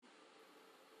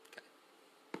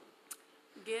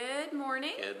Good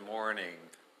morning. Good morning.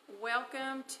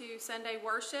 Welcome to Sunday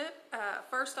worship.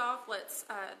 First off, let's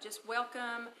just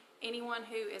welcome anyone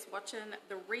who is watching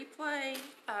the replay.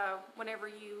 Whenever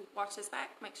you watch this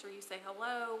back, make sure you say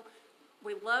hello.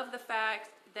 We love the fact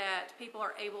that people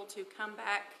are able to come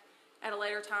back at a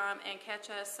later time and catch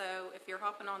us. So if you're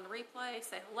hopping on the replay,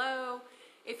 say hello.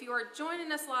 If you are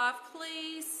joining us live,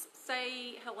 please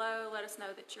say hello. Let us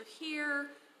know that you're here.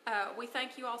 We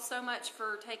thank you all so much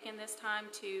for taking this time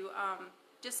to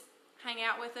just hang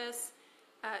out with us.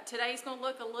 Today's going to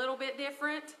look a little bit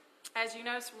different. As you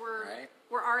notice,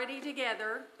 we're already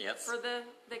together for the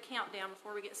countdown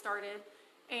before we get started.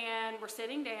 And we're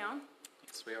sitting down.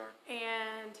 Yes, we are.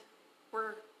 And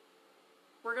we're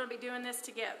going to be doing this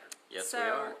together. Yes, we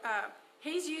are.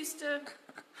 He's used to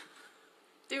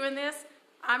doing this.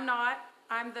 I'm not.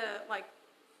 I'm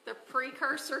the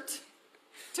precursor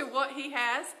to what he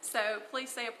has. So please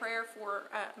say a prayer for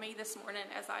me this morning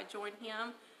as I join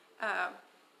him.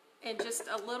 And just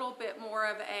a little bit more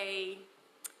of a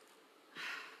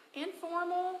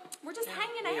informal. We're just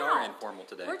hanging out. We are informal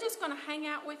today. We're just going to hang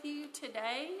out with you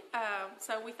today.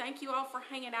 So we thank you all for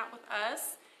hanging out with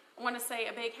us. I want to say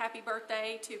a big happy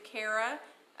birthday to Kara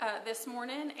this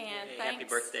morning. And thanks, happy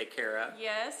birthday, Kara.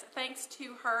 Yes, thanks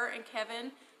to her and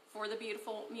Kevin for the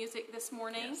beautiful music this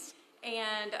morning. Yes.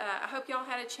 And I hope y'all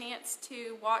had a chance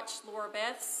to watch Laura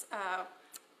Beth's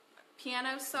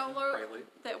piano solo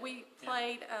that we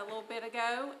played a little bit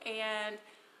ago. And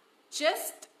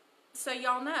just so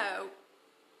y'all know,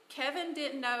 Kevin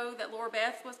didn't know that Laura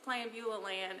Beth was playing Beulah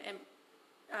Land, and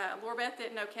Laura Beth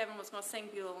didn't know Kevin was going to sing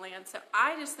Beulah Land. So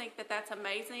I just think that that's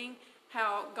amazing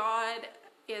how God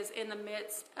is in the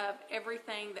midst of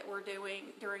everything that we're doing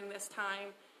during this time,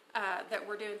 that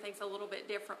we're doing things a little bit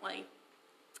differently.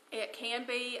 It can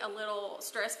be a little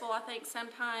stressful, I think,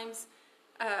 sometimes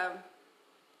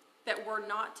that we're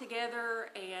not together,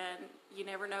 and you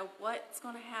never know what's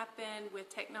going to happen with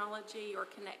technology or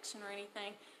connection or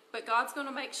anything. But God's going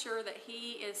to make sure that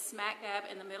He is smack dab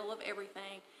in the middle of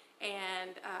everything,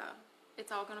 and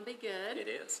it's all going to be good. It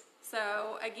is.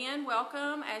 So, again,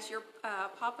 welcome. As you're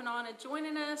popping on and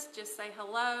joining us, just say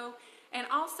hello. And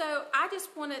also, I just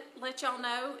want to let y'all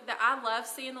know that I love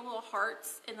seeing the little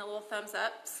hearts and the little thumbs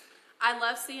ups. I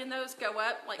love seeing those go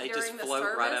up during the service. They just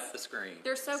float right up the screen.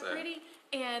 They're so pretty.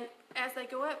 And as they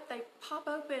go up, they pop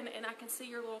open, and I can see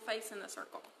your little face in the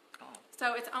circle. Oh.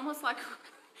 So it's almost like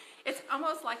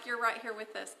you're right here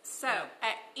with us. So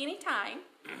at any time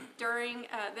during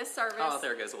this service,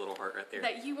 there goes a little heart right there,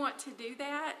 that you want to do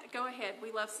that, go ahead.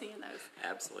 We love seeing those.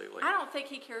 Absolutely. I don't think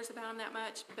he cares about them that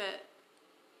much, but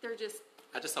they're just.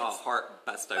 I just saw a heart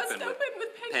bust open with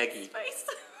Peggy's face.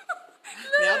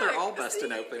 Now they're all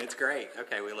busting open. It's great.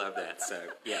 Okay, we love that. So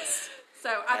yes.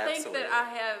 So I think that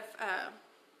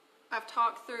I've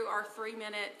talked through our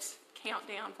 3-minute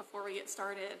countdown before we get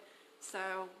started. So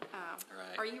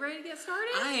are you ready to get started?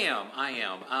 I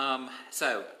am.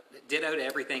 So ditto to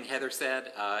everything Heather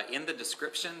said. In the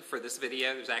description for this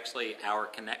video, there's actually our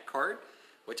Connect card,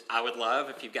 which I would love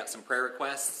if you've got some prayer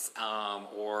requests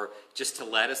or just to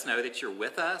let us know that you're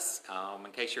with us.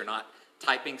 In case you're not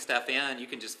typing stuff in, you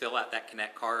can just fill out that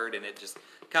Connect card, and it just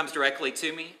comes directly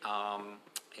to me.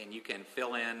 And you can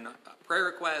fill in prayer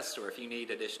requests, or if you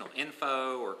need additional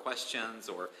info or questions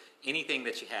or anything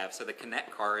that you have. So the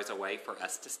Connect card is a way for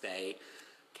us to stay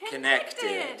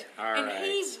connected. All right.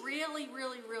 He really,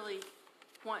 really, really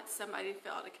wants somebody to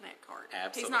fill out a Connect card.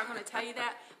 Absolutely. He's not going to tell you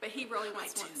that, but he really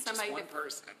wants somebody. Just one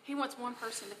person. He wants one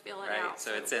person to fill it out.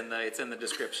 So it's in the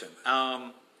description.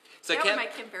 That would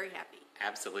make him very happy.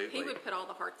 Absolutely. He would put all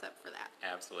the hearts up for that.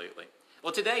 Absolutely.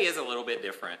 Well, today is a little bit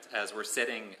different as we're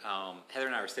sitting. Heather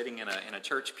and I are sitting in a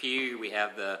church pew. We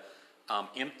have the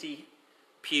empty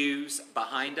pews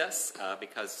behind us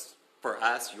because for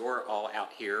us, you're all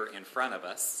out here in front of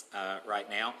us right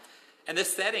now. And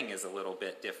this setting is a little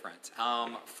bit different.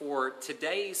 For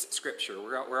today's scripture,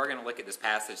 we're going to look at this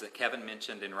passage that Kevin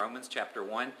mentioned in Romans chapter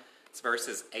 1. It's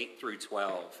verses 8 through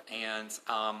 12. And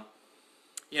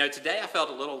today I felt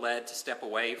a little led to step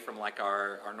away from like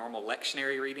our normal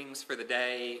lectionary readings for the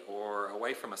day, or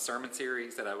away from a sermon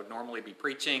series that I would normally be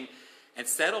preaching, and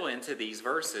settle into these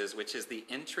verses, which is the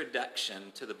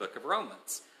introduction to the book of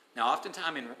Romans. Now,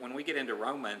 oftentimes when we get into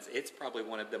Romans, it's probably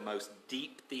one of the most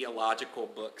deep theological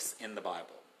books in the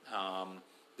Bible.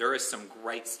 There is some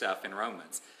great stuff in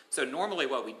Romans. So normally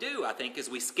what we do, I think, is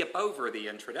we skip over the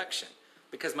introduction,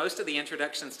 because most of the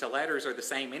introductions to letters are the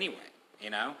same anyway,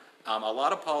 A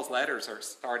lot of Paul's letters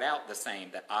start out the same,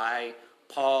 that I,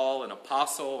 Paul, an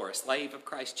apostle or a slave of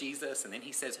Christ Jesus, and then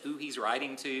he says who he's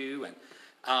writing to, and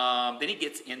Then he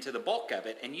gets into the bulk of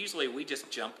it, and usually we just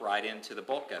jump right into the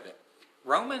bulk of it.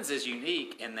 Romans is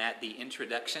unique in that the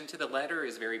introduction to the letter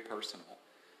is very personal.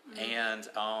 And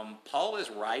Paul is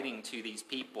writing to these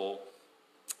people,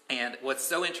 and what's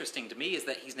so interesting to me is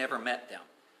that he's never met them.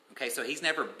 Okay, so he's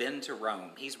never been to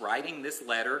Rome. He's writing this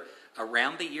letter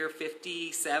around the year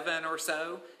 57 or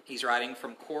so. He's writing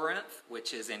from Corinth,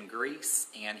 which is in Greece,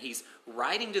 and he's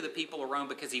writing to the people of Rome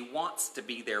because he wants to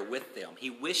be there with them. He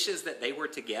wishes that they were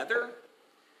together,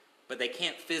 but they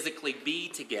can't physically be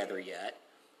together yet.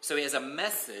 So he has a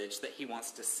message that he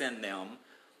wants to send them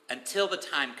until the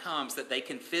time comes that they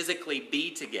can physically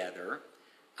be together,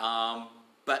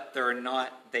 but they're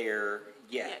not there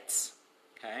yet.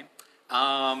 Okay?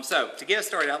 So to get us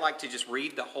started, I'd like to just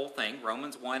read the whole thing,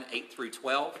 Romans 1, 8 through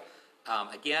 12.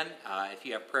 Again, if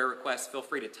you have prayer requests, feel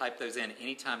free to type those in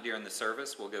anytime during the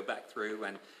service. We'll go back through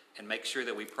and make sure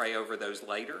that we pray over those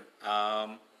later.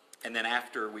 And then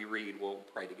after we read, we'll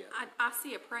pray together. I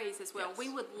see a praise as well. Yes. We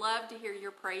would love to hear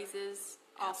your praises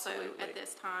also Absolutely. at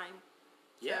this time.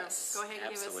 Yes, So go ahead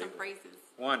and give us some praises.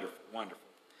 Wonderful, wonderful.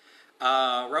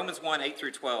 Romans 1, 8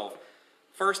 through 12.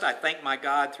 First, I thank my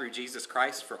God through Jesus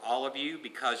Christ for all of you,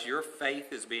 because your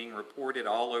faith is being reported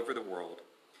all over the world.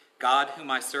 God, whom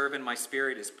I serve in my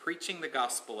spirit, is preaching the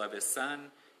gospel of his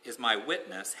Son, is my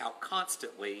witness how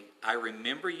constantly I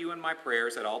remember you in my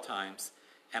prayers at all times,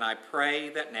 and I pray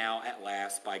that now at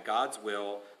last, by God's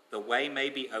will, the way may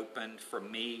be opened for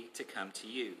me to come to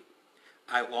you.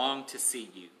 I long to see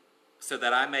you, so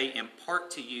that I may impart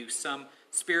to you some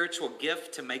spiritual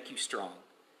gift to make you strong.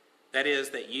 That is,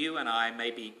 that you and I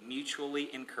may be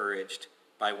mutually encouraged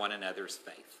by one another's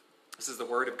faith. This is the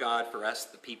word of God for us,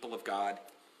 the people of God.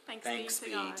 Thanks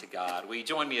be to God. Will you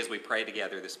join me as we pray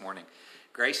together this morning?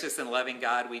 Gracious and loving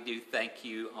God, we do thank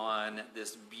you on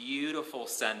this beautiful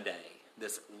Sunday,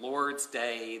 this Lord's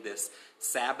Day, this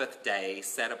Sabbath day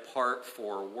set apart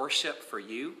for worship for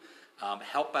you.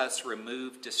 Help us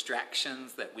remove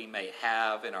distractions that we may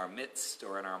have in our midst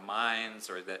or in our minds,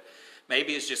 or that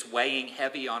maybe is just weighing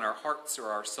heavy on our hearts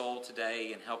or our soul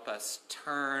today, and help us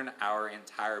turn our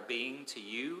entire being to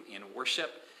you in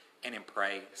worship and in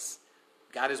praise.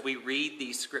 God, as we read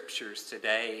these scriptures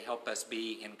today, help us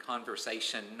be in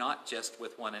conversation not just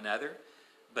with one another,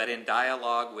 but in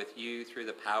dialogue with you through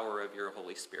the power of your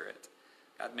Holy Spirit.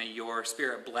 God, may your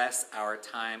Spirit bless our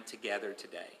time together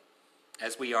today.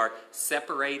 As we are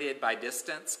separated by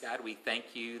distance, God, we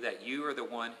thank you that you are the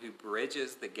one who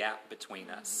bridges the gap between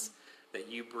us, that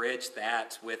you bridge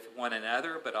that with one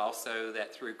another, but also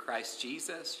that through Christ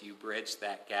Jesus, you bridge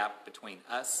that gap between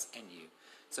us and you.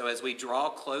 So as we draw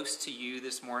close to you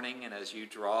this morning, and as you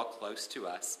draw close to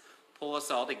us, pull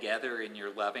us all together in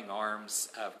your loving arms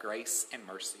of grace and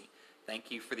mercy.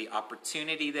 Thank you for the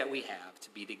opportunity that we have to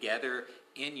be together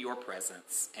in your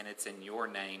presence, and it's in your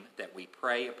name that we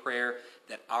pray a prayer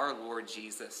that our Lord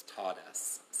Jesus taught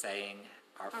us, saying,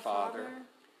 Our Father,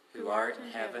 who art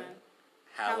in heaven,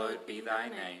 hallowed be thy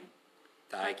name.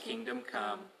 Thy kingdom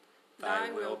come,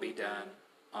 thy will be done,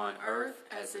 on earth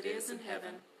as it is in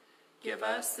heaven. Give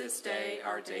us this day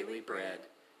our daily bread,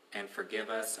 and forgive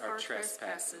us our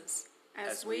trespasses,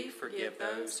 as we forgive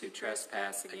those who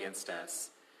trespass against us.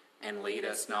 And lead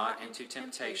us not into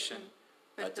temptation,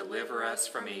 but deliver us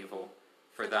from evil.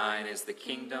 For thine is the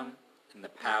kingdom, and the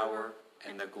power,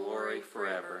 and the glory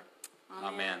forever.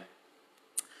 Amen.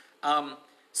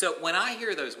 So when I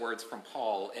hear those words from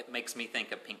Paul, it makes me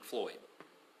think of Pink Floyd,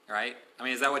 right? I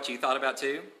mean, is that what you thought about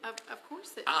too? Of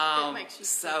course it makes you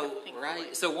so think of Pink right.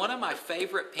 Floyd. So one of my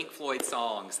favorite Pink Floyd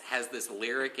songs has this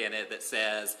lyric in it that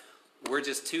says, "We're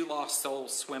just two lost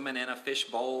souls swimming in a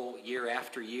fishbowl year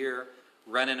after year,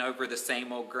 running over the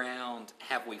same old ground.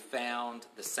 Have we found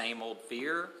the same old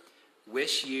fear?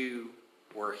 Wish you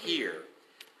were here."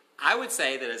 I would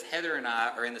say that as Heather and I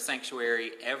are in the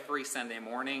sanctuary every Sunday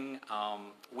morning,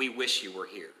 we wish you were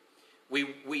here.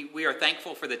 We are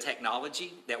thankful for the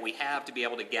technology that we have to be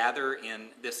able to gather in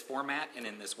this format and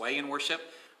in this way in worship.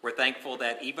 We're thankful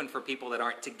that even for people that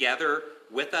aren't together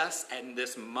with us in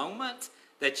this moment,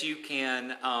 that you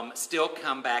can still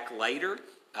come back later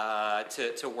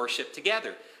to worship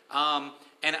together. And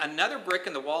another brick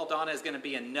in the wall, Donna, is going to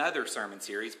be another sermon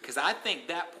series, because I think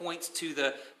that points to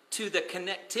the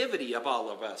connectivity of all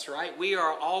of us, right? We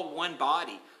are all one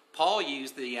body. Paul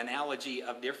used the analogy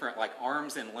of different, like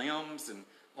arms and limbs and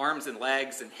arms and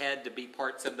legs and head to be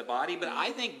parts of the body. But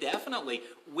I think definitely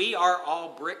we are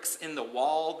all bricks in the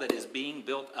wall that is being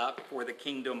built up for the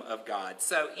kingdom of God.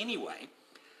 So anyway,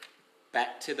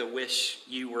 back to the wish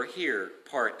you were here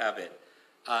part of it.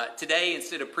 Today,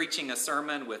 instead of preaching a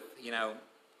sermon with,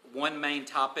 one main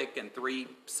topic and 3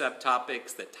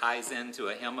 subtopics that ties into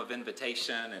a hymn of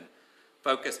invitation and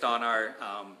focused on our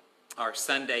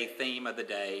Sunday theme of the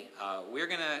day. We're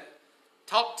going to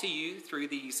talk to you through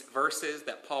these verses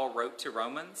that Paul wrote to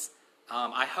Romans.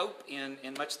 I hope in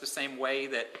much the same way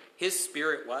that his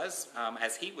spirit was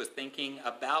as he was thinking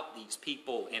about these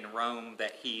people in Rome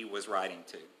that he was writing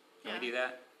to. Can we do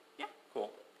that? Yeah.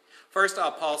 Cool. First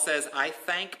off, Paul says, I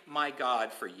thank my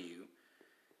God for you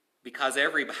because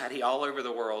everybody all over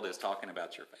the world is talking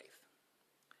about your faith.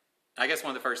 I guess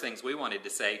one of the first things we wanted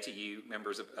to say to you,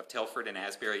 members of Telford and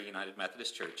Asbury United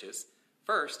Methodist Churches,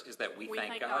 first is that we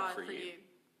thank God for you.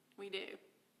 We do.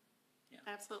 Yeah.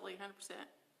 Absolutely,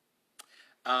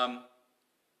 100%.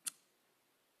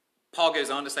 Paul goes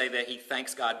on to say that he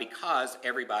thanks God because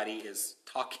everybody is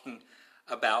talking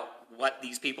about what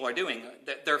these people are doing.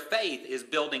 Their faith is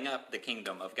building up the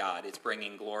kingdom of God. It's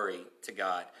bringing glory to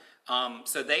God.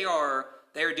 So they are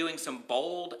doing some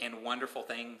bold and wonderful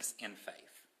things in faith.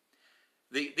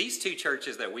 These 2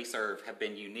 churches that we serve have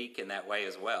been unique in that way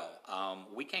as well.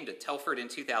 We came to Telford in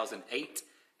 2008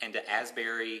 and to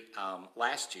Asbury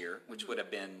last year, which would have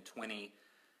been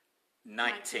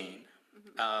 2019.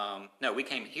 No, we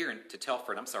came here to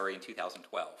Telford, in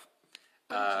 2012.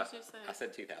 What did you just say? I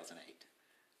said 2008.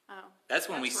 Oh, That's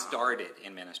when we wrong. started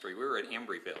in ministry. We were at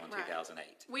Embryville in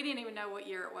 2008. We didn't even know what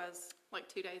year it was, like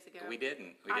 2 days ago. We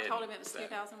didn't. I told him it was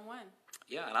 2001.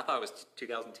 Yeah, and I thought it was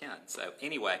 2010. So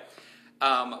anyway,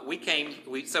 we've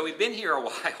been here a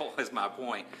while is my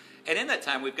point. And in that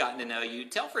time, we've gotten to know you.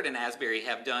 Telford and Asbury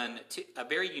have done a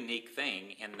very unique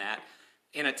thing in that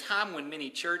in a time when many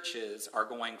churches are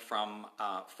going from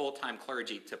full-time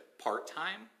clergy to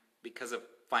part-time because of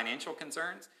financial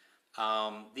concerns,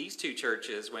 these 2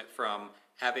 churches went from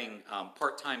having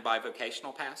part-time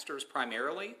bivocational pastors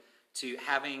primarily to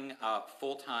having a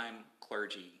full-time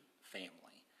clergy family.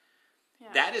 Yeah.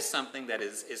 That is something that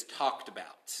is talked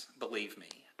about, believe me.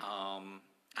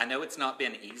 I know it's not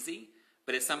been easy,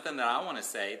 but it's something that I want to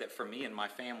say that for me and my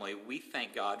family, we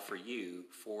thank God for you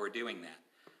for doing that.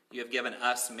 You have given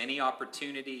us many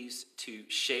opportunities to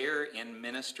share in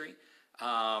ministry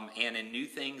and in new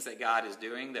things that God is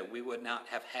doing that we would not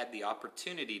have had the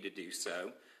opportunity to do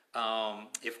so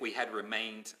if we had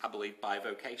remained, I believe,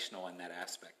 bivocational in that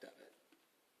aspect of it.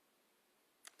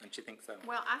 Don't you think so?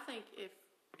 Well, I think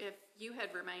if you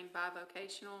had remained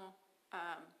bivocational,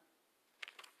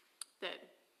 that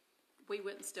we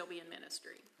wouldn't still be in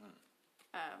ministry.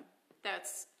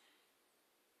 That's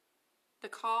the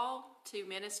call to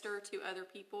minister to other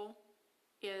people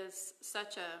is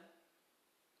such a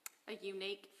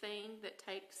unique thing that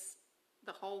takes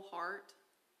the whole heart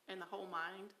and the whole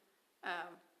mind.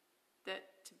 That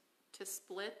to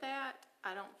split that,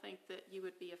 I don't think that you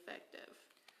would be effective.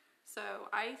 So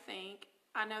I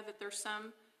know that there's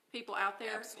some people out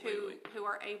there who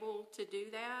are able to do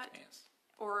that, yes,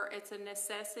 or it's a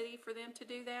necessity for them to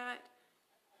do that.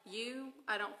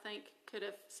 I don't think, could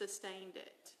have sustained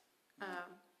it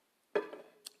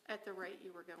at the rate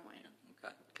you were going. Yeah,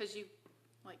 okay. Because you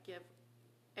give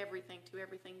everything to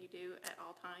everything you do at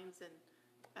all times, and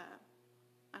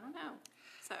I don't know.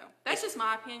 So that's just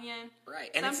my opinion.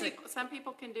 Right. And some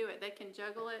people can do it. They can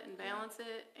juggle it and balance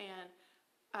it, and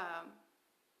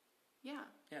yeah.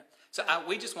 So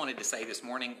we just wanted to say this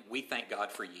morning, we thank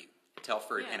God for you,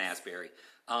 Telford and Yes. Asbury.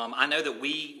 I know that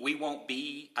we won't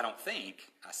be, I don't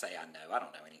think, I say I know, I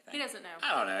don't know anything. He doesn't know.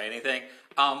 I don't know anything.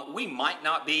 We might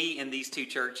not be in these 2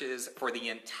 churches for the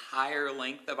entire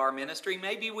length of our ministry.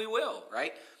 Maybe we will,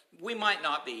 right? We might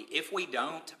not be. If we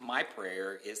don't, my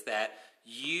prayer is that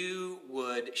you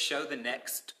would show the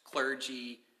next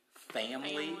clergy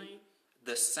family.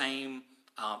 The same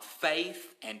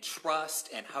faith and trust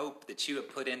and hope that you have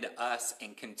put into us,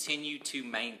 and continue to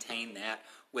maintain that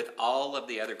with all of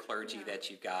the other clergy that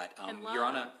you've got.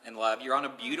 You're on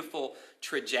a beautiful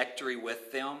trajectory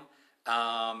with them,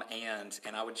 and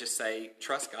I would just say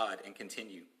trust God and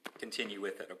continue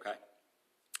with it. Okay.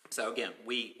 So again,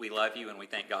 we love you and we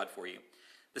thank God for you.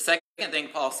 The second thing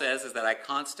Paul says is that I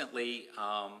constantly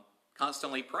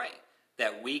pray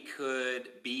that we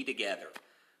could be together.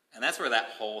 And that's where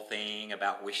that whole thing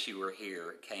about wish you were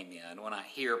here came in. When I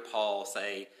hear Paul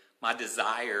say, my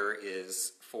desire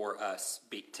is for us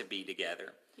to be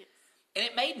together. Yes. And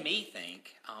it made me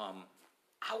think,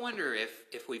 I wonder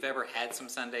if we've ever had some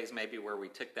Sundays maybe where we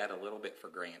took that a little bit for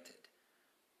granted.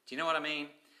 Do you know what I mean?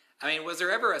 Was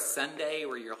there ever a Sunday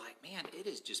where you're like, man, it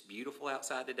is just beautiful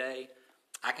outside today.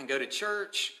 I can go to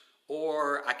church,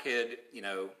 or I could,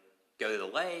 go to the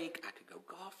lake, I could go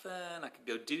golfing, I could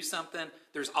go do something.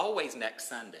 There's always next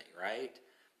Sunday, right?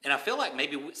 And I feel like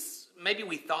maybe we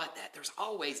thought that there's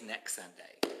always next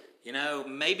Sunday.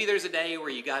 maybe there's a day where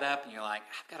you got up and you're like,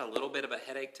 I've got a little bit of a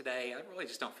headache today. I really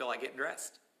just don't feel like getting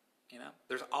dressed.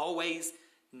 There's always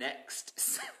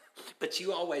next. But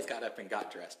you always got up and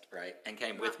got dressed, right? And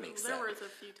came with me. There was a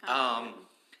few times.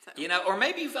 Or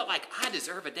maybe you felt like, I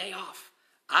deserve a day off.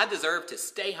 I deserve to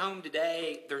stay home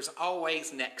today. There's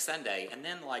always next Sunday. And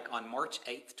then like on March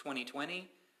 8th, 2020,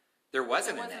 there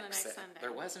wasn't a next Sunday.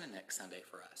 There wasn't a next Sunday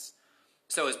for us.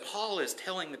 So as Paul is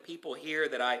telling the people here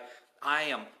that I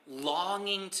am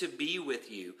longing to be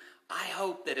with you, I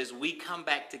hope that as we come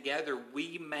back together,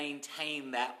 we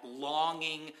maintain that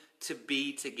longing to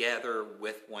be together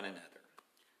with one another.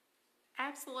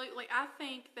 Absolutely. I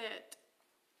think that,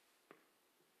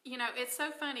 it's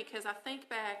so funny because I think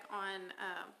back on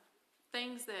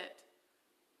things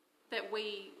that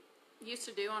we used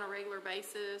to do on a regular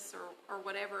basis or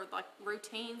whatever, like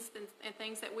routines and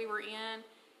things that we were in,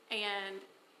 and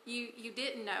you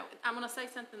didn't know. I'm going to say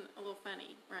something a little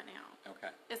funny right now.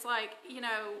 Okay. It's like,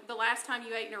 the last time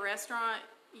you ate in a restaurant,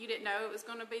 you didn't know it was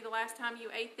going to be the last time you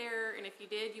ate there, and if you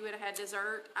did, you would have had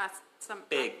dessert. I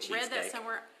read that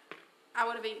somewhere. I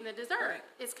would have eaten the dessert. Right.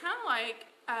 It's kind of like,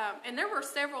 and there were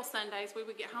several Sundays we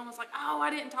would get home. It's like, I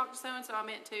didn't talk to so-and-so, I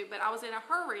meant to, but I was in a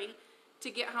hurry to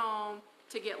get home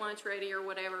to get lunch ready or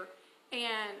whatever.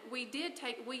 And we didn't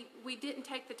take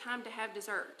the time to have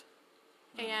dessert.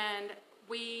 Mm-hmm. And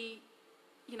we,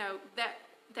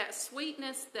 that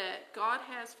sweetness that God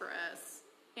has for us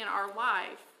in our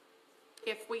life,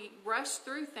 if we rush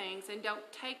through things and don't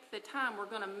take the time, we're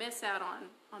going to miss out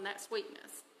on that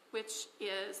sweetness, which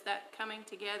is that coming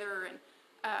together and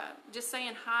just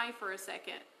saying hi for a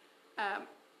second.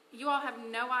 You all have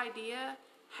no idea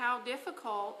how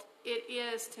difficult it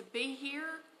is to be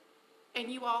here,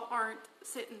 and you all aren't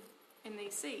sitting in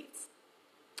these seats.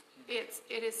 It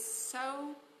is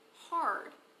so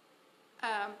hard.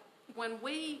 When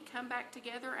we come back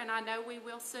together, and I know we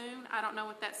will soon, I don't know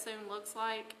what that soon looks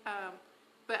like,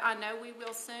 but I know we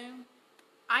will soon,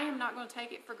 I am not going to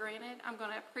take it for granted. I'm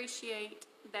going to appreciate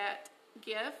that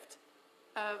gift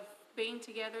of being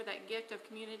together, that gift of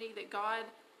community that God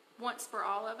wants for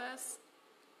all of us.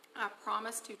 I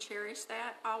promise to cherish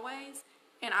that always,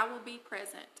 and I will be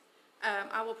present.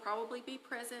 I will probably be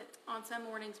present on some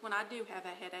mornings when I do have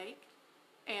a headache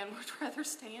and would rather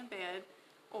stay in bed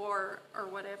or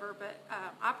whatever, but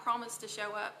I promise to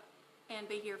show up and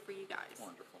be here for you guys.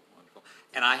 Wonderful.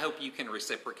 And I hope you can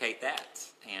reciprocate that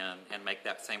and make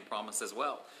that same promise as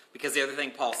well. Because the other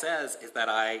thing Paul says is that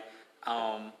I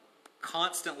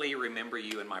constantly remember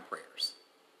you in my prayers.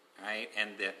 Right?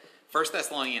 And the 1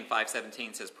 Thessalonians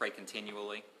 5:17 says pray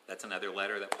continually. That's another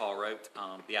letter that Paul wrote.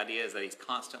 The idea is that he's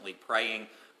constantly praying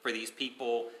for these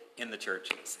people in the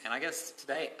churches. And I guess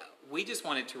today we just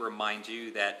wanted to remind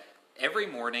you that every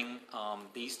morning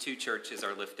these two churches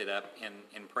are lifted up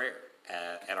in prayer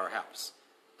at our house.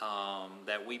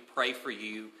 That we pray for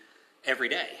you every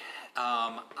day.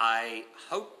 I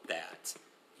hope that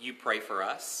you pray for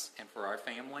us and for our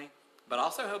family, but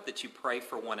also hope that you pray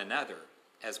for one another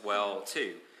as well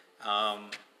too.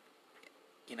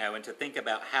 And to think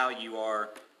about how you are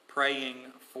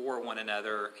praying for one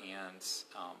another and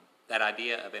that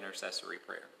idea of intercessory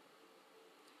prayer.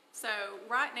 So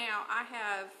right now I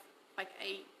have like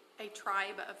a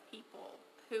tribe of people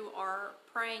who are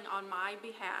praying on my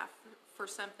behalf for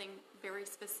something very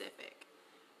specific.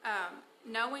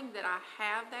 Knowing that I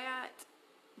have that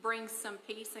brings some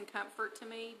peace and comfort to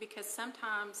me, because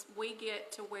sometimes we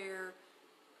get to where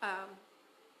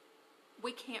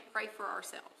we can't pray for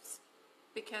ourselves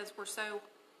because we're so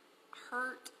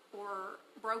hurt or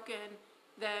broken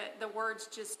that the words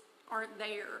just aren't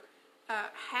there.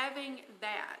 Having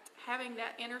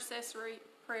that intercessory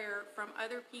prayer from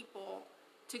other people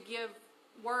to give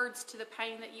words to the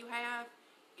pain that you have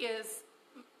is,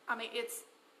 I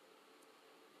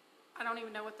don't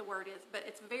even know what the word is, but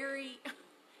it's very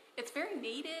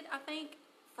needed, I think,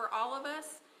 for all of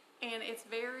us, and it's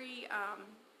very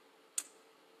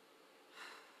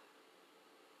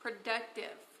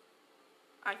productive,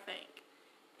 I think.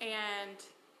 And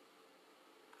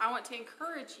I want to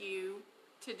encourage you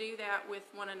to do that with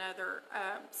one another.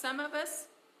 Some of us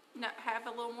have a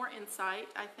little more insight,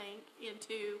 I think,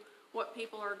 into what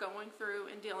people are going through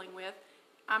and dealing with.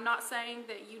 I'm not saying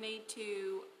that you need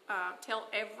to tell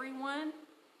everyone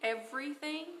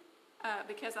everything,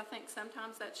 because I think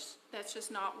sometimes that's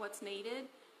just not what's needed.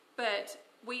 But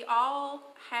we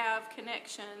all have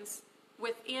connections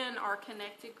within our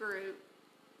connected group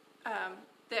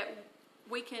that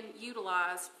we can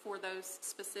utilize for those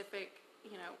specific,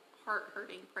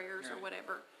 heart-hurting prayers or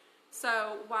whatever.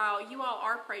 So while you all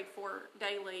are prayed for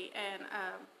daily, and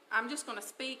I'm just going to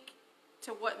speak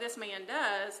to what this man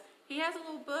does, He has a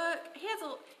little book. He has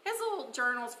little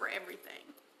journals for everything.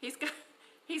 He's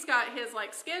got his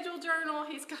like schedule journal.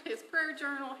 He's got his prayer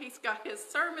journal. He's got his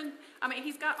sermon. I mean,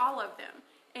 he's got all of them.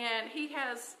 And he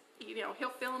has, he'll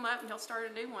fill them up and he'll start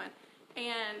a new one.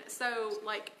 And so,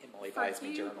 like, Emily buys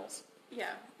me journals.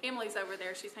 Yeah, Emily's over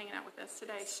there. She's hanging out with us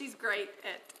today. She's great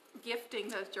at gifting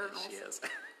those journals. She is.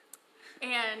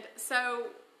 And so,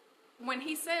 when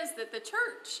he says that the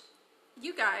church,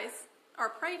 you guys, are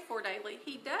prayed for daily,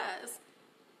 he does.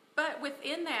 But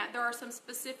within that, there are some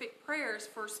specific prayers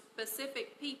for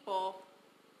specific people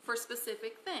for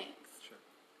specific things. Sure.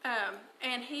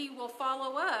 And he will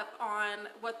follow up on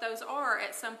what those are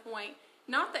at some point.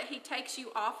 Not that he takes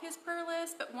you off his prayer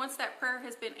list, but once that prayer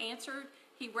has been answered,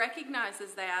 he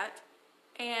recognizes that,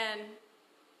 and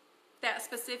that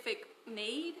specific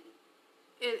need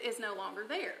is no longer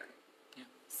there. Yeah.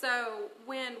 So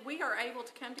when we are able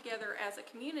to come together as a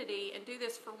community and do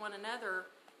this for one another,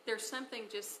 there's something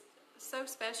just so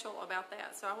special about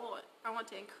that. So I want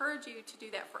to encourage you to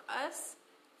do that for us,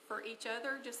 for each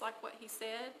other, just like what he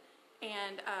said.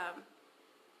 And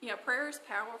prayer is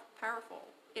powerful.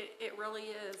 It really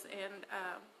is. And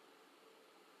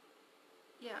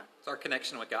it's our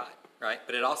connection with God, right?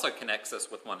 But it also connects us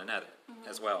with one another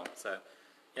as well. So,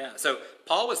 yeah. So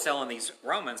Paul was telling these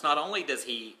Romans, not only does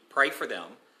he pray for them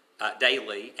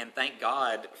daily and thank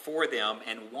God for them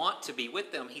and want to be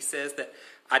with them, he says that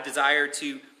I desire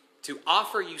to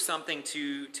offer you something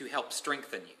to help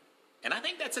strengthen you. And I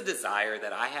think that's a desire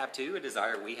that I have too, a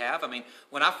desire we have. I mean,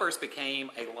 when I first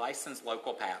became a licensed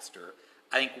local pastor,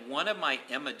 I think one of my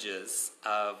images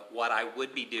of what I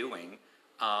would be doing,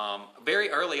 very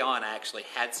early on, I actually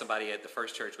had somebody at the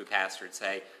first church we pastored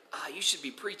say, you should be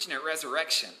preaching at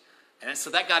Resurrection. And so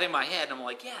that got in my head, and I'm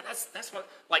like, yeah, that's what,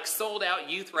 like sold out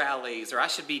youth rallies, or I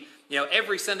should be,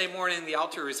 every Sunday morning the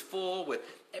altar is full with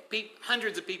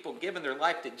hundreds of people giving their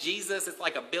life to Jesus. It's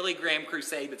like a Billy Graham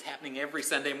crusade that's happening every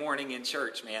Sunday morning in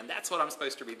church, man. That's what I'm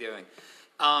supposed to be doing.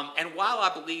 And while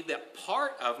I believe that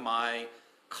part of my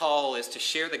call is to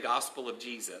share the gospel of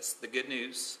Jesus, the good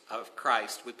news of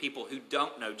Christ, with people who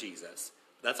don't know Jesus,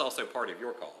 that's also part of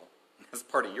your call. That's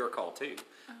part of your call too.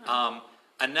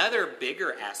 Another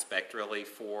bigger aspect really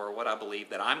for what I believe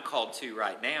that I'm called to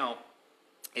right now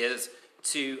is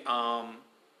to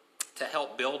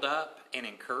help build up and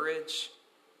encourage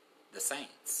the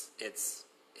saints. It's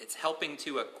helping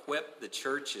to equip the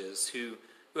churches who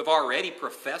have already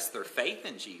professed their faith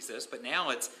in Jesus, but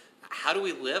now it's how do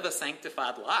we live a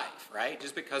sanctified life, right?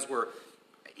 Just because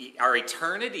our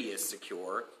eternity is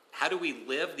secure, how do we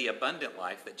live the abundant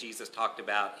life that Jesus talked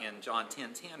about in John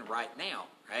 10:10 right now,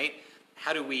 right?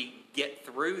 How do we get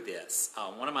through this?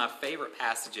 One of my favorite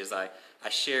passages I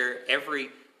share every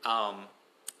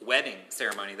wedding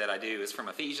ceremony that I do is from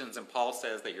Ephesians, and Paul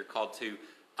says that you're called to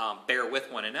bear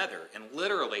with one another. And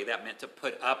literally that meant to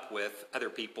put up with other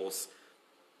people's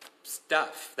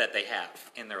stuff that they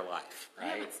have in their life, right? I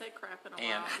haven't said crap in a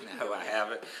And while. I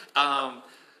haven't. I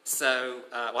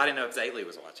didn't know if Zaylee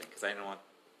was watching, because I didn't want,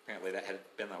 apparently that had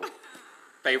been the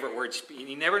favorite word.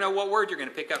 You never know what word you're going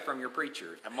to pick up from your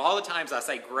preacher. And all the times I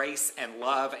say grace and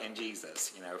love and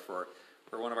Jesus, for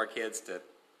one of our kids to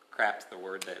craft the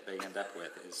word that they end up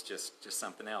with is just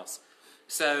something else.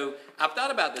 So I've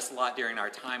thought about this a lot during our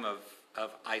time of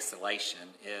isolation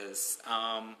is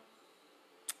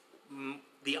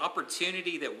the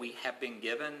opportunity that we have been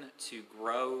given to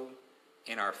grow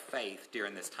in our faith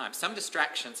during this time. Some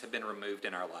distractions have been removed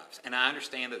in our lives. And I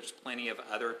understand that there's plenty of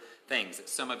other things that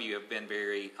some of you have been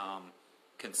very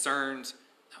concerned,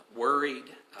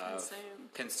 worried,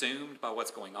 consumed by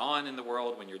what's going on in the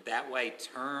world. When you're that way,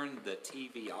 turn the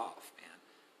TV off, man.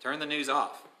 Turn the news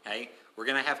off, okay? We're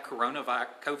going to have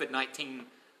COVID-19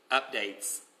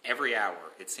 updates every hour,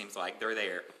 it seems like. They're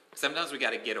there. Sometimes we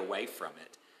got to get away from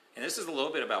it. And this is a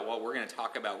little bit about what we're going to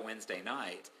talk about Wednesday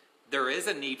night. There is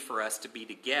a need for us to be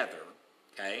together,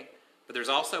 okay? But there's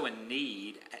also a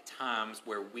need at times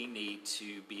where we need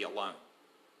to be alone,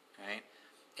 right?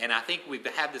 And I think we've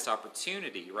had this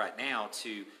opportunity right now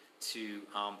to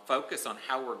focus on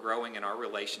how we're growing in our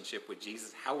relationship with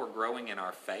Jesus, how we're growing in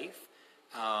our faith.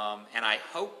 And I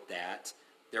hope that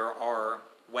there are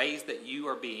ways that you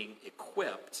are being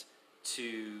equipped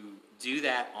to do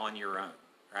that on your own,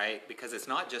 right? Because it's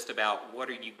not just about what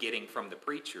are you getting from the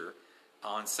preacher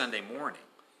on Sunday morning,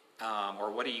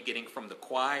 or what are you getting from the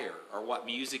choir, or what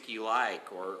music you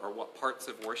like, or what parts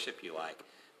of worship you like.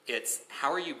 It's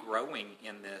how are you growing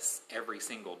in this every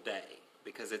single day,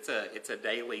 because it's a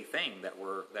daily thing that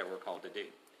we're called to do.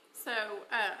 So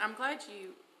I'm glad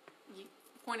you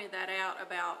pointed that out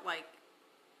about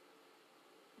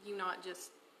you not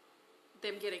just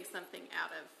them getting something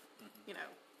out of you know,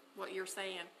 what you're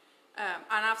saying. And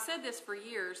I've said this for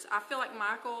years. I feel like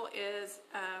Michael is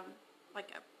like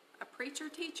a preacher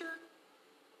teacher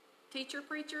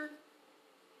preacher.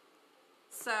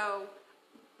 So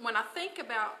when I think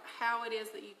about how it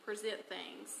is that you present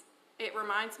things, it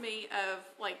reminds me of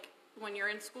like when you're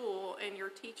in school and your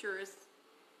teacher is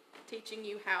teaching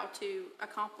you how to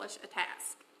accomplish a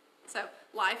task. So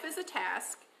life is a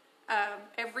task.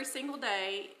 Every single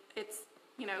day, it's,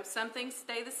 you know, some things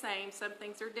stay the same, some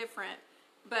things are different,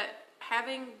 but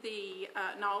having the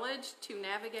knowledge to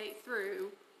navigate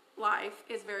through life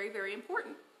is very, very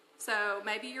important. So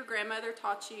maybe your grandmother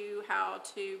taught you how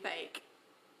to bake.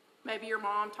 Maybe your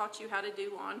mom taught you how to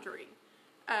do laundry.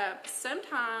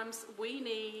 Sometimes we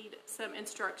need some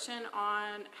instruction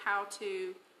on how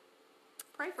to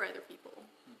pray for other people,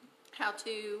 how to,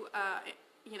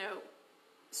 you know,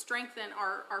 strengthen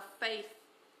our faith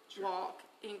walk,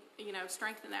 and, you know,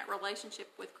 strengthen that relationship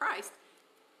with Christ.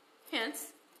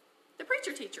 Hence, the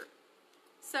preacher teacher.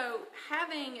 So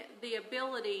having the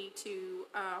ability to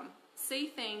see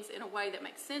things in a way that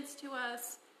makes sense to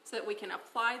us, so that we can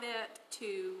apply that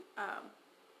to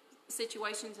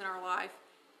situations in our life,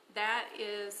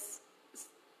 that's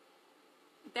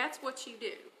what you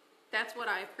do. That's what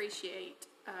I appreciate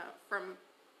from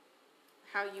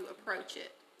how you approach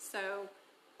it. So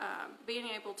being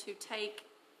able to take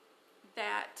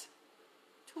that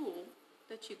tool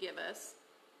that you give us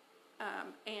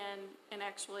and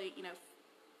actually, you know,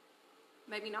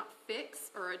 maybe not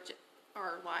fix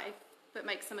our life, but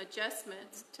make some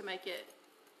adjustments to make it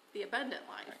the abundant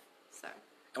life. Right. So.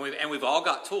 And we've all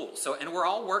got tools. So, and we're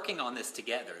all working on this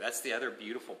together. That's the other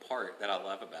beautiful part that I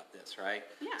love about this, right?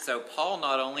 Yeah. So Paul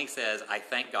not only says, I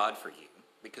thank God for you,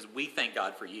 because we thank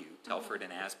God for you, Telford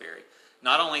and Asbury.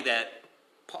 Not only that,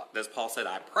 as Paul said,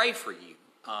 I pray for you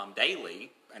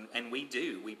daily, and we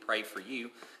do. We pray for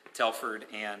you, Telford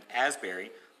and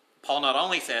Asbury. Paul not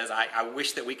only says, I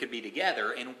wish that we could be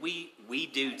together, and we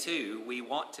do too. We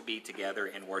want to be together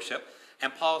in worship.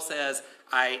 And Paul says,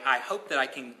 I hope that I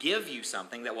can give you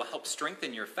something that will help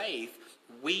strengthen your faith.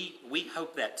 We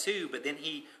hope that too. But then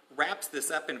he wraps this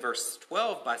up in verse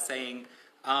 12 by saying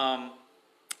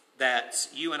that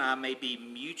you and I may be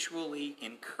mutually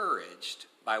encouraged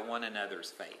by one another's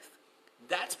faith.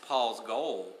 That's Paul's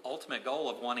goal, ultimate goal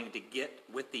of wanting to get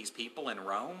with these people in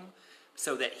Rome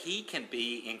so that he can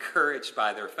be encouraged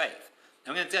by their faith.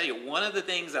 I'm going to tell you, one of the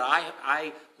things that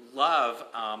I love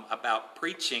about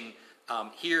preaching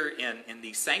here in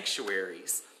these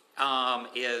sanctuaries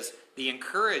is the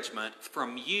encouragement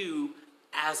from you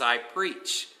as I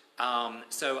preach.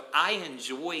 So I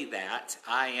enjoy that.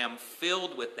 I am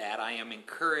filled with that. I am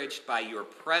encouraged by your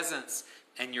presence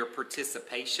and your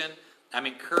participation. I'm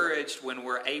encouraged when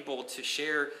we're able to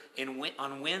share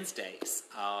on Wednesdays.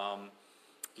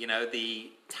 You know,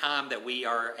 the time that we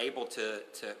are able to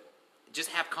just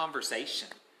have conversation.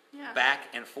 Yeah. Back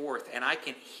and forth, and I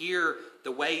can hear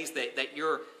the ways that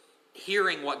you're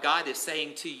hearing what God is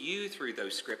saying to you through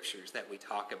those scriptures that we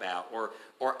talk about, or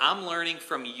I'm learning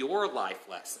from your life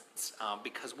lessons,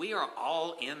 because we are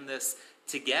all in this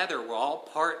together. We're all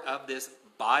part of this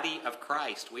body of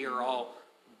Christ. We are all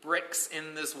bricks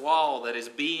in this wall that is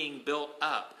being built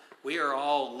up. We are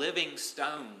all living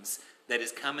stones that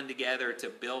is coming together to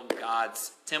build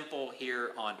God's temple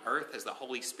here on earth as the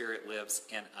Holy Spirit lives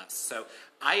in us. So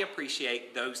I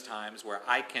appreciate those times where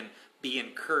I can be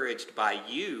encouraged by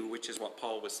you, which is what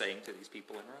Paul was saying to these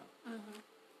people in Rome. Mm-hmm.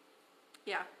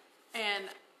 Yeah, and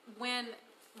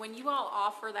when you all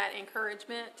offer that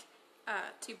encouragement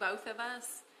to both of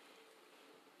us,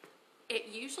 it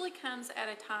usually comes at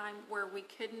a time where we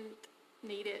couldn't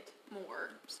need it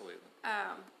more. Absolutely.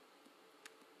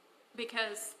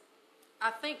 Because I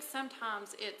think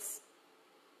sometimes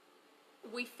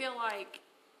we feel like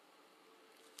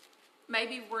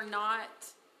maybe we're not,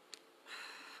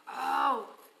 I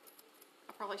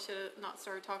probably should have not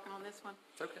started talking on this one.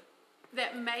 It's okay.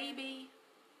 That maybe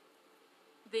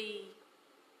the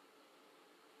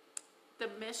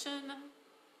mission,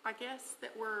 I guess,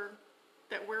 that we're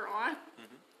on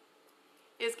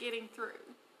is getting through,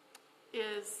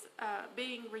 is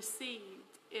being received,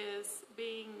 is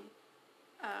being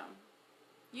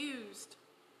used,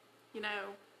 you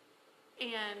know,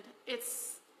 and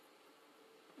it's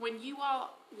when you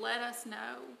all let us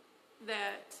know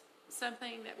that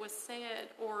something that was said,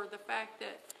 or the fact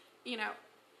that, you know,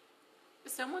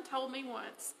 someone told me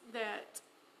once that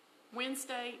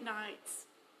Wednesday nights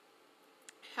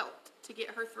helped to get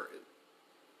her through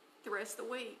the rest of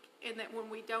the week, and that when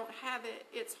we don't have it,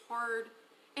 it's hard.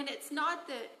 And it's not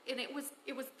that, and it was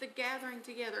the gathering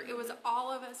together. It was all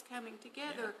of us coming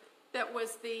together. Yeah. That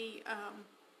was the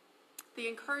the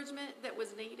encouragement that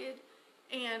was needed.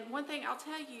 And one thing I'll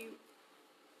tell you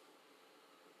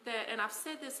that, and I've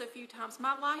said this a few times,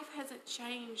 my life hasn't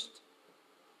changed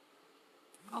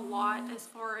a lot as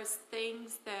far as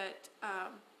things that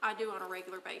I do on a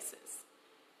regular basis.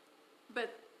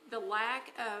 But the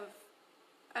lack of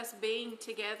us being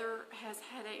together has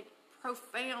had a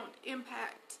profound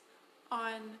impact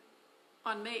on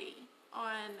me,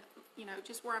 on, you know,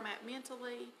 just where I'm at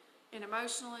mentally and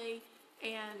emotionally,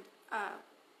 and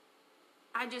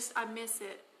I miss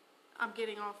it. I'm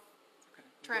getting off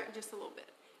track just a little bit.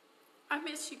 I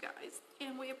miss you guys,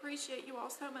 and we appreciate you all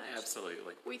so much.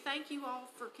 Absolutely. We thank you all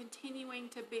for continuing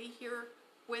to be here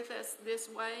with us this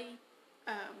way,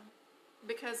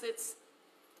 because it's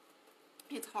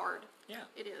hard. Yeah.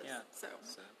 It is. Yeah. So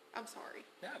I'm sorry.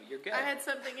 No, you're good. I had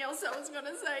something else I was going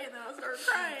to say, and then I started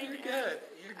crying. You're good.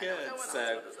 You're good. I don't know what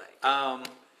I was going to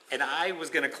say. And I was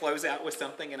going to close out with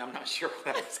something, and I'm not sure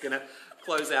what I was going to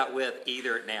close out with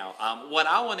either now. What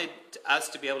I wanted us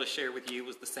to be able to share with you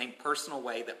was the same personal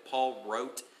way that Paul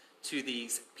wrote to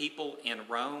these people in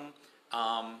Rome,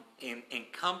 and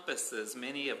encompasses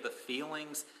many of the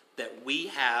feelings that we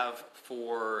have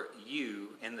for you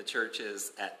in the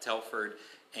churches at Telford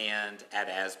and at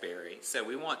Asbury. So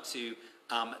we want to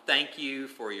thank you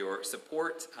for your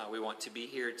support. We want to be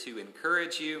here to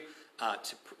encourage you,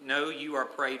 to know you are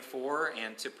prayed for,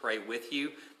 and to pray with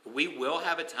you. We will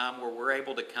have a time where we're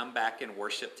able to come back and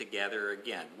worship together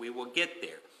again. We will get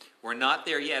there. We're not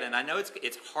there yet, and I know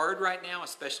it's hard right now,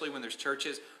 especially when there's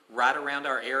churches right around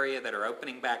our area that are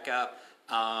opening back up,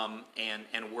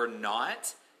 and we're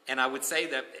not. And I would say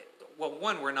that, well,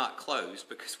 one, we're not closed,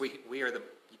 because we are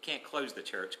you can't close the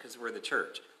church because we're the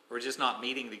church. We're just not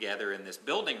meeting together in this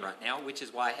building right now, which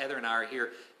is why Heather and I are here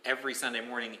every Sunday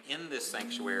morning in this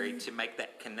sanctuary to make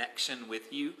that connection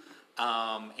with you,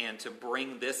 and to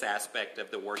bring this aspect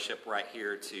of the worship right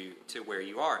here to where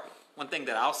you are. One thing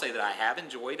that I'll say that I have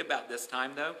enjoyed about this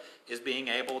time, though, is being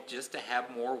able just to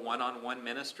have more one-on-one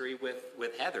ministry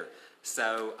with Heather.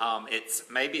 So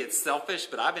maybe it's selfish,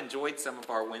 but I've enjoyed some of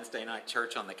our Wednesday night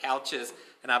church on the couches,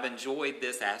 and I've enjoyed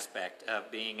this aspect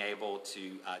of being able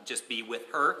to just be with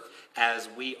her as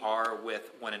we are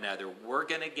with one another. We're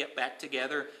going to get back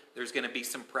together. There's going to be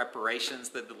some preparations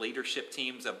that the leadership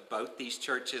teams of both these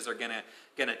churches are going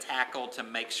to tackle to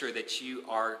make sure that you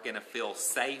are going to feel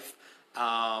safe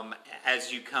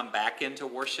as you come back into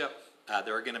worship.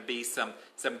 There are going to be some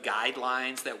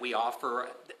guidelines that we offer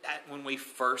when we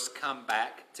first come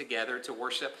back together to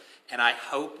worship. And I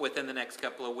hope within the next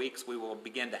couple of weeks we will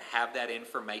begin to have that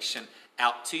information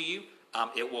out to you.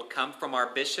 It will come from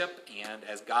our bishop, and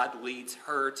as God leads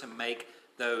her to make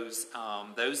those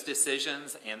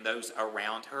decisions and those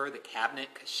around her, the cabinet,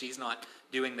 because she's not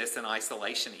doing this in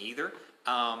isolation either,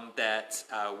 that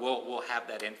we'll have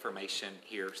that information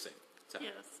here soon. So.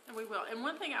 Yes, and we will. And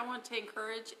one thing I want to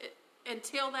encourage,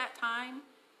 until that time,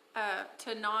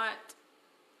 to not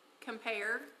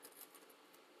compare,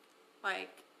 like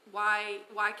why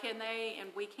can they and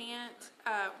we can't.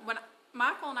 When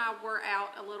Michael and I were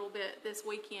out a little bit this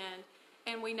weekend,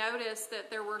 and we noticed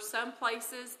that there were some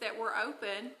places that were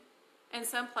open and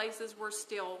some places were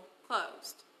still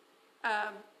closed.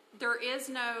 There's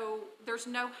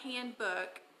no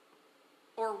handbook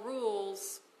or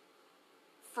rules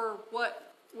for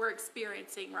what we're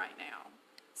experiencing right now.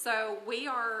 So we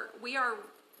are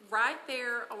right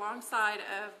there alongside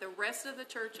of the rest of the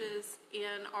churches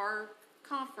in our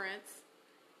conference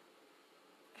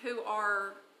who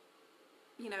are,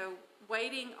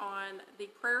 waiting on the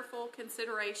prayerful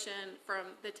consideration from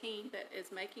the team that is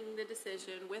making the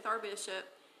decision with our bishop.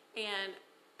 And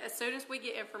as soon as we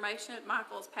get information,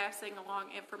 Michael is passing along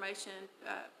information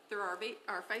through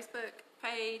our Facebook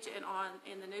page and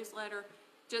in the newsletter,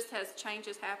 just as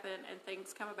changes happen and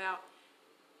things come about.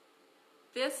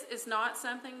 This is not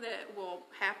something that will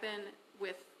happen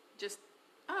with just,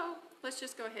 let's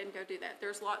just go ahead and go do that.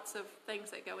 There's lots of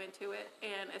things that go into it,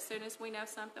 and as soon as we know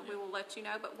something, we will let you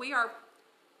know. But we are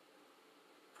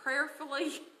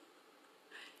prayerfully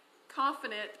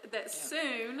confident that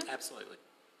soon. Absolutely.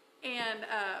 And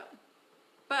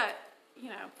but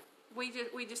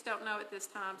we just don't know at this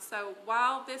time. So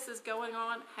while this is going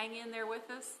on, hang in there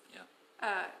with us.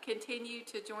 Yeah. Continue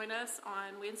to join us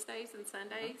on Wednesdays and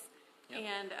Sundays. Yep.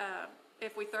 And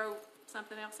if we throw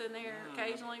something else in there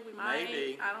occasionally, we might.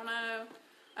 Maybe. I don't know.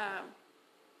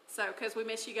 So because we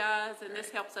miss you guys, and this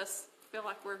helps us feel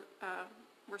like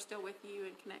we're still with you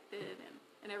and connected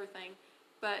and everything.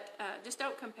 But just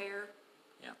don't compare.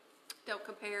 Yeah. Don't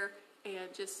compare,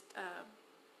 and just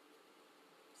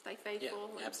stay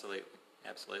faithful. Yeah, absolutely.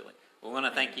 Absolutely. We want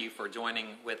to thank you for joining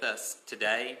with us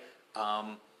today.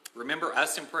 remember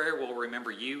us in prayer, we'll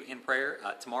remember you in prayer.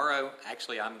 Tomorrow,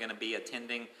 actually, I'm going to be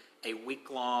attending a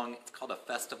week-long, it's called a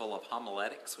Festival of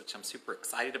Homiletics, which I'm super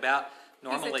excited about.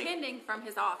 He's attending from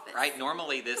his office. Right,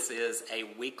 normally this is a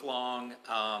week-long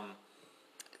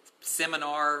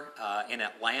seminar in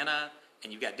Atlanta,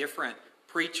 and you've got different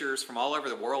preachers from all over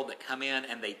the world that come in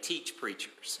and they teach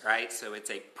preachers, right? So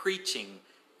it's a preaching,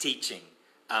 teaching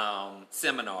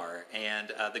seminar,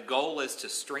 and the goal is to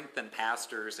strengthen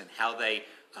pastors and how they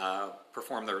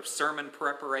perform their sermon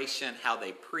preparation, how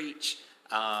they preach.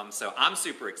 So I'm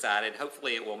super excited.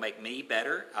 Hopefully it will make me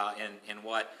better in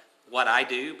what I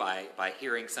do by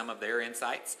hearing some of their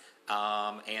insights.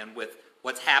 And with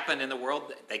what's happened in the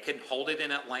world, they couldn't hold it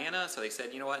in Atlanta, so they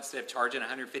said, you know what, instead of charging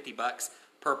 $150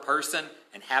 per person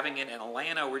and having it in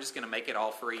Atlanta, we're just going to make it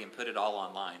all free and put it all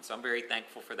online. So I'm very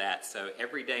thankful for that. So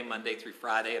every day, Monday through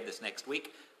Friday of this next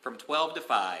week, from 12 to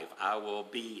 5, I will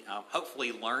be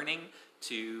hopefully learning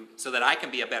so that I can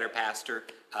be a better pastor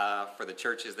for the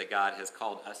churches that God has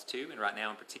called us to. And right now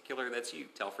in particular, that's you,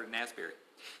 Telford and Asbury.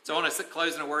 So I want to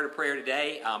close in a word of prayer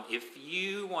today. If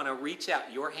you want to reach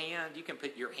out your hand, you can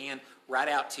put your hand right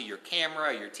out to your camera,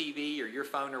 or your TV, or your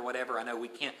phone, or whatever. I know we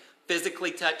can't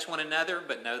physically touch one another,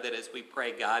 but know that as we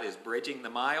pray, God is bridging the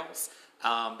miles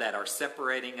that are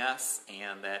separating us,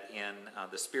 and that in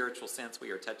the spiritual sense,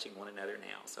 we are touching one another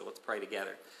now. So let's pray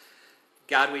together.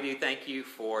 God, we do thank you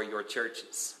for your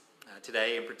churches.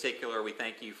 Today in particular, we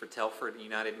thank you for Telford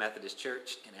United Methodist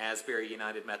Church and Asbury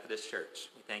United Methodist Church.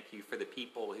 We thank you for the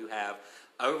people who have,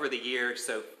 over the years,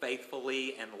 so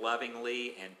faithfully and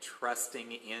lovingly and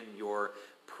trusting in your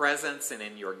presence and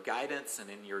in your guidance and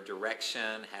in your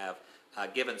direction, have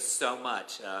given so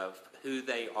much of who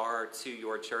they are to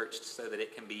your church so that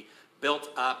it can be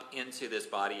built up into this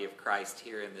body of Christ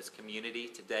here in this community.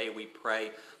 Today we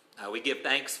pray, we give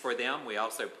thanks for them. We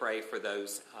also pray for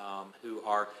those who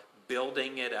are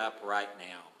building it up right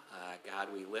now. God,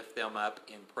 we lift them up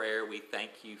in prayer. We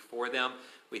thank you for them.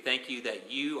 We thank you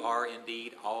that you are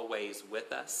indeed always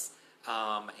with us,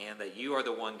 and that you are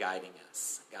the one guiding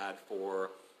us. God,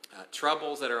 for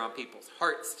troubles that are on people's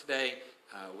hearts today,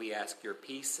 we ask your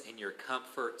peace and your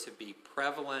comfort to be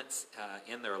prevalent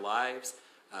in their lives.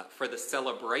 For the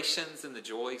celebrations and the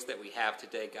joys that we have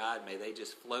today, God, may they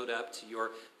just float up to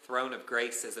your throne of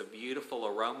grace as a beautiful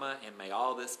aroma, and may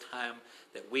all this time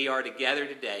that we are together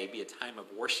today be a time of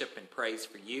worship and praise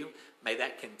for you. May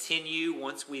that continue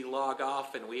once we log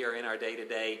off and we are in our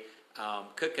day-to-day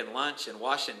cooking lunch and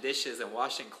washing dishes and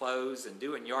washing clothes and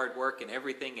doing yard work and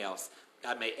everything else.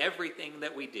 God, may everything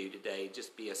that we do today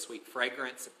just be a sweet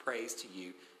fragrance of praise to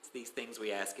you. It's these things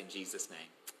we ask in Jesus'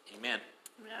 name. Amen.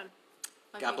 Amen.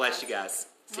 God bless you guys.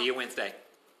 See you Wednesday.